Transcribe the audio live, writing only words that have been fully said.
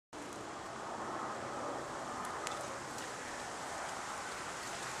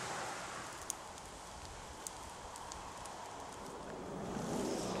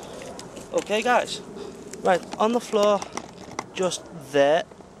Okay guys, right, on the floor, just there,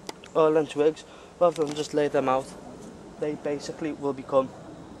 all them twigs, rather than just lay them out, they basically will become,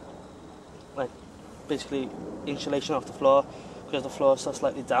 like, basically insulation off the floor, because the floor is so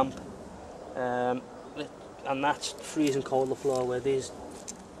slightly damp, and that's freezing cold the floor, where these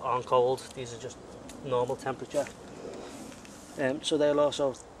aren't cold, these are just normal temperature. So they'll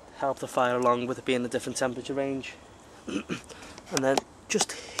also help the fire along with it being a different temperature range. And then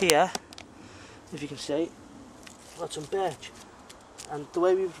just here, if you can see, got some birch. And the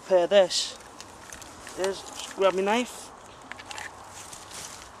way we prepare this is just grab my knife.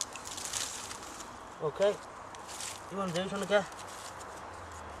 Okay, you want to do is want to get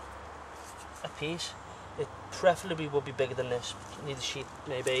a piece. It preferably would be bigger than this. You need a sheet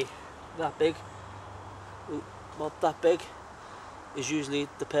maybe that big. About that big is usually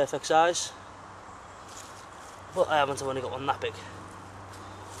the perfect size. But I haven't only got one that big.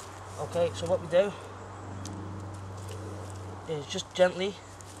 Okay, so what we do is just gently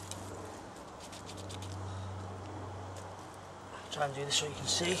try and do this so you can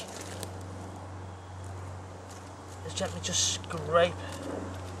see. Just gently just scrape,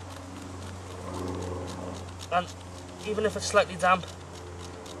 and even if it's slightly damp,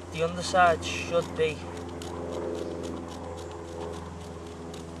 the underside should be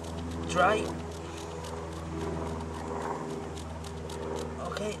dry.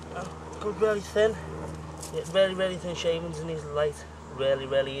 Okay, go really thin. Get really thin shavings and these light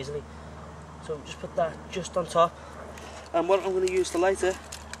really easily. So just put that just on top. And what I'm going to use to light it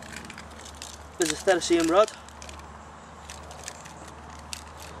is a ferrocerium rod.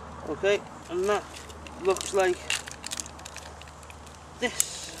 Okay, and that looks like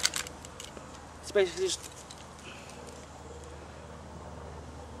this. It's basically just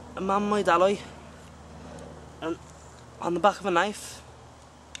a man-made alloy, and on the back of a knife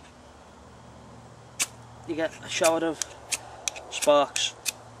you get a shower of sparks.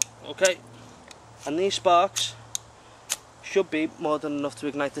 Okay, and these sparks should be more than enough to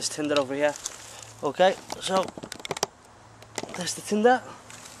ignite this tinder over here. Okay, so there's the tinder.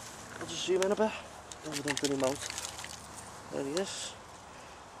 I'll just zoom in a bit. Oh, we don't put him out. There he is.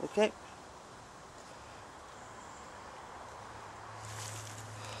 Okay.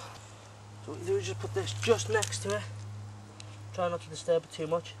 So what you do is just put this just next to it. Try not to disturb it too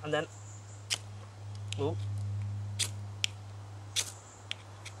much, and then oh.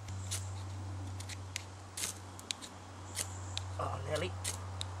 Oh, nearly.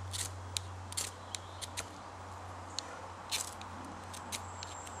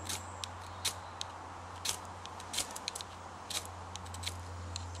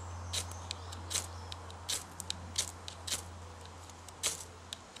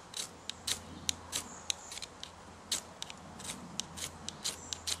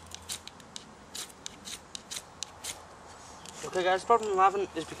 Okay guys, the problem I'm having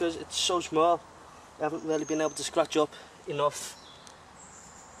is because it's so small, I haven't really been able to scratch up enough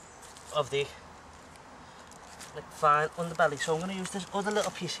of the fine underbelly, so I'm going to use this other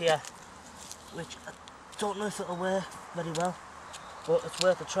little piece here, which I don't know if it'll work very well, but it's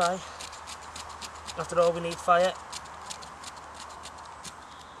worth a try. After all, we need fire.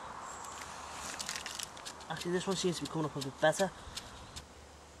 Actually, this one seems to be coming up a bit better.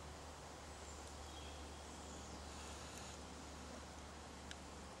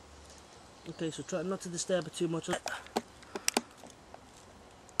 Okay, so try not to disturb it too much.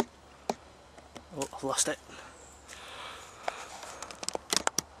 Oh, I've lost it.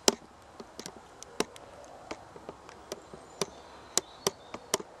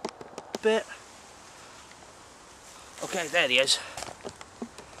 Bit. Okay, there he is.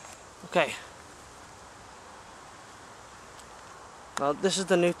 Okay. Now this is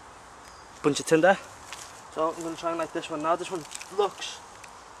the new bunch of tinder. So I'm going to try and light this one now. This one looks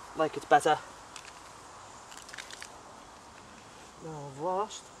like it's better. Now I've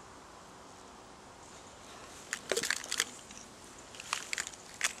lost.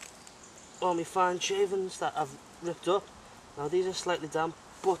 All my fine shavings that I've ripped up. Now these are slightly damp,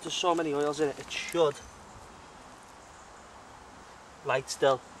 but there's so many oils in it, it should light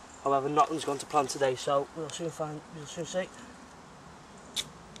still. However, nothing's gone to plan today, so we'll soon see.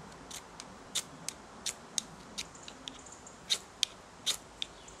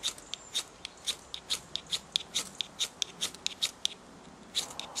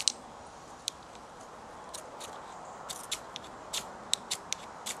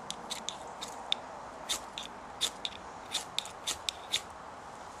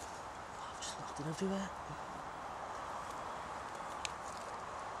 Everywhere.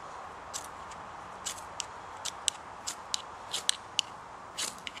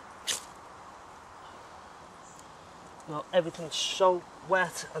 know, everything's so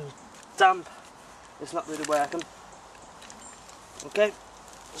wet and damp, it's not really working. Okay,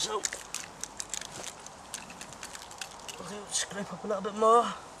 so we'll do scrape up a little bit more,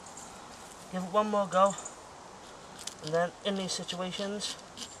 give it one more go, and then in these situations,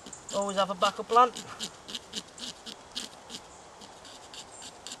 always have a backup plan.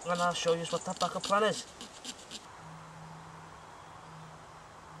 And I'll show you what that backup plan is.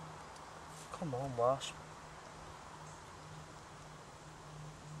 Come on, wasp.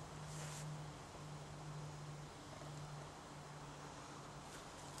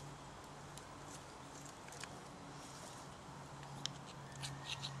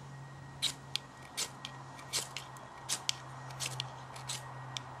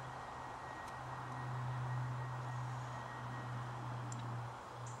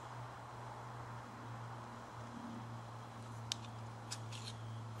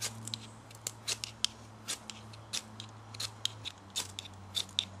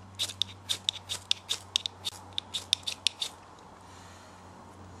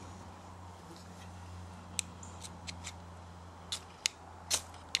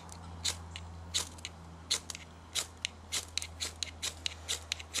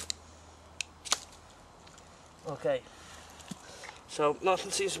 Okay, so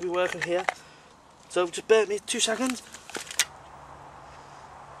nothing seems to be working here, so just bear with me 2 seconds.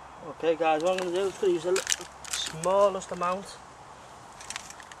 Okay guys, what I'm going to do is use the smallest amount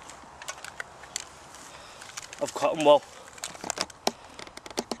of cotton wool.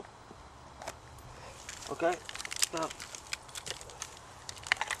 Okay, now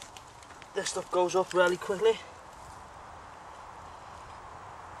this stuff goes up really quickly,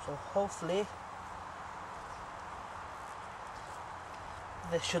 so hopefully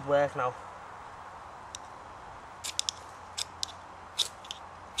this should work now.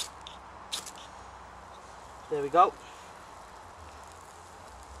 There we go.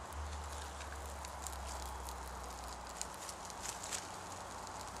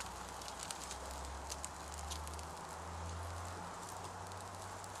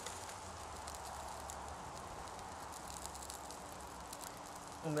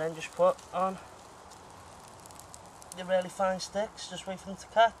 And then just put on the really fine sticks, just wait for them to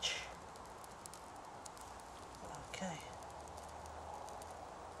catch. Okay.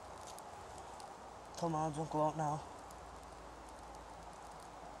 Come on, don't go out now.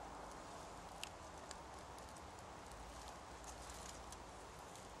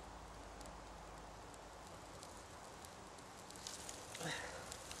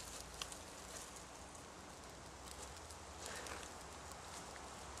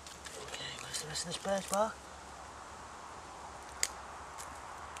 Okay, where's the rest of this birch bark?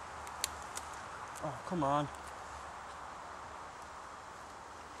 Oh, come on.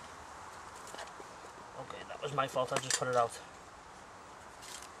 Okay, that was my fault, I just put it out.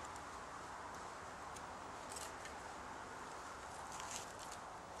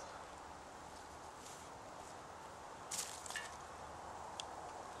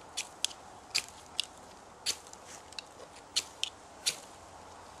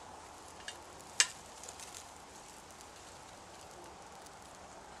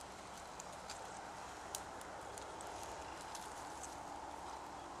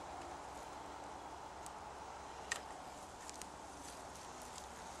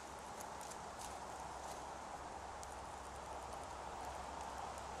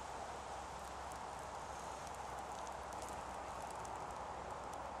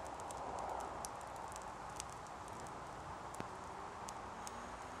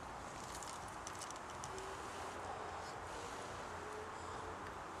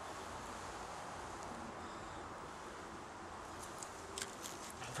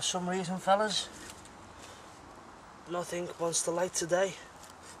 For some reason, fellas, nothing wants to light today,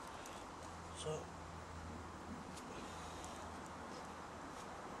 so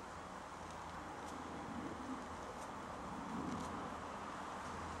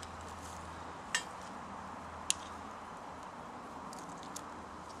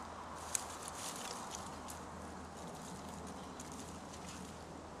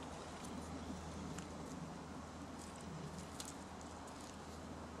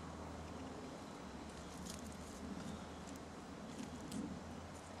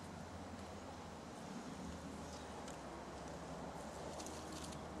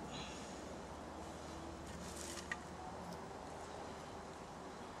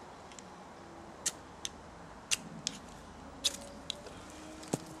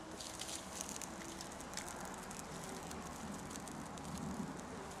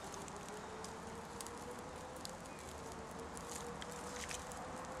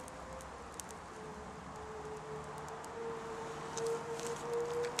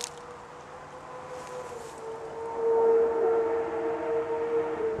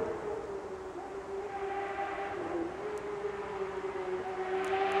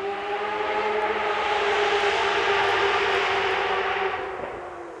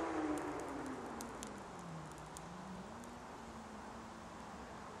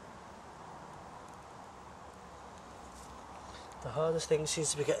hardest thing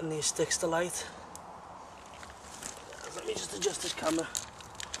seems to be getting these sticks to light. Let me just adjust this camera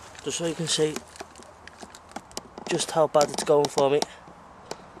just so you can see just how bad it's going for me.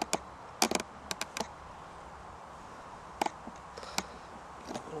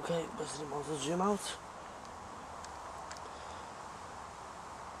 Okay, where's the remote to zoom out?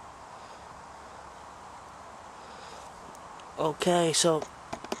 Okay, so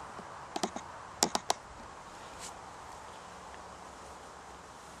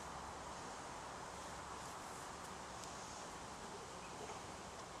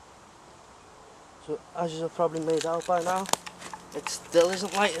as you've probably made out by now, it still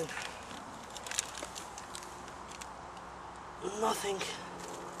isn't lighting. Nothing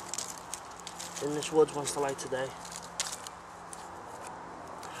in this woods wants to light today,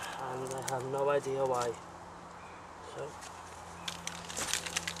 and I have no idea why. So,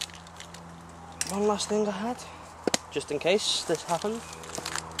 one last thing I had, just in case this happened,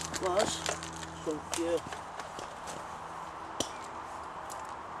 was some fuel.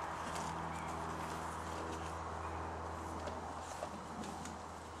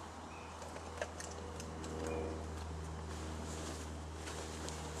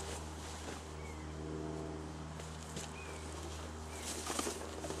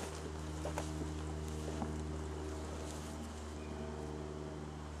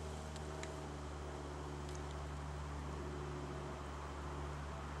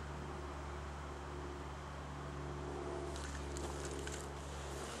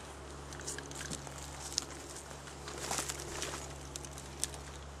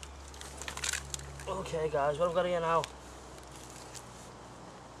 Okay guys, what I've got here now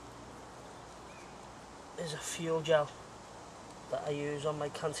is a fuel gel that I use on my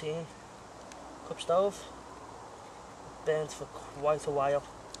canteen cup stove. Burnt for quite a while,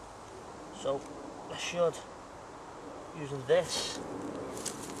 so I should, using this,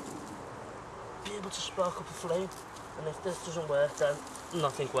 be able to spark up a flame, and if this doesn't work then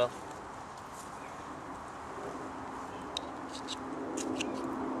nothing will.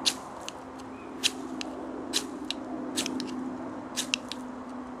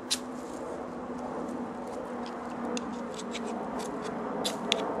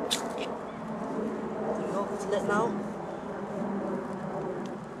 It's lit now.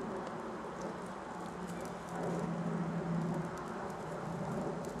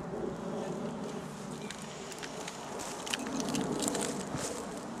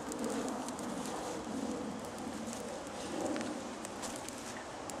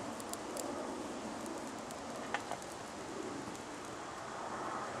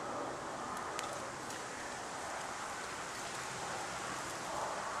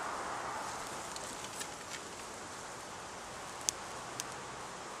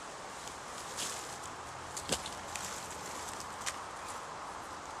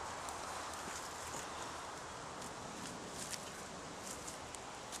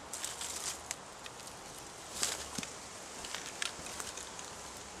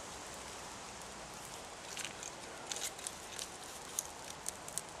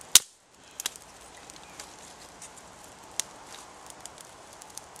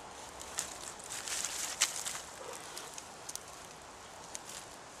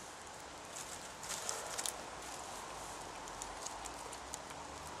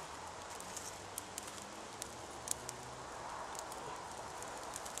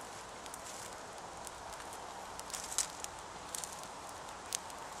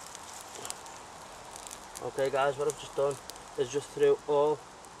 Okay guys, what I've just done is just threw all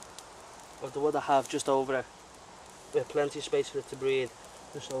of the wood I have just over it with plenty of space for it to breathe,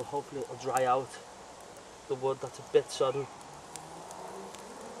 just so hopefully it'll dry out the wood that's a bit sodden.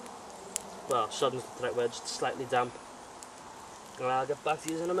 Well, sodden's the right word, just slightly damp. And I'll get back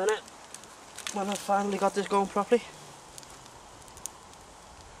to you in a minute when I've finally got this going properly.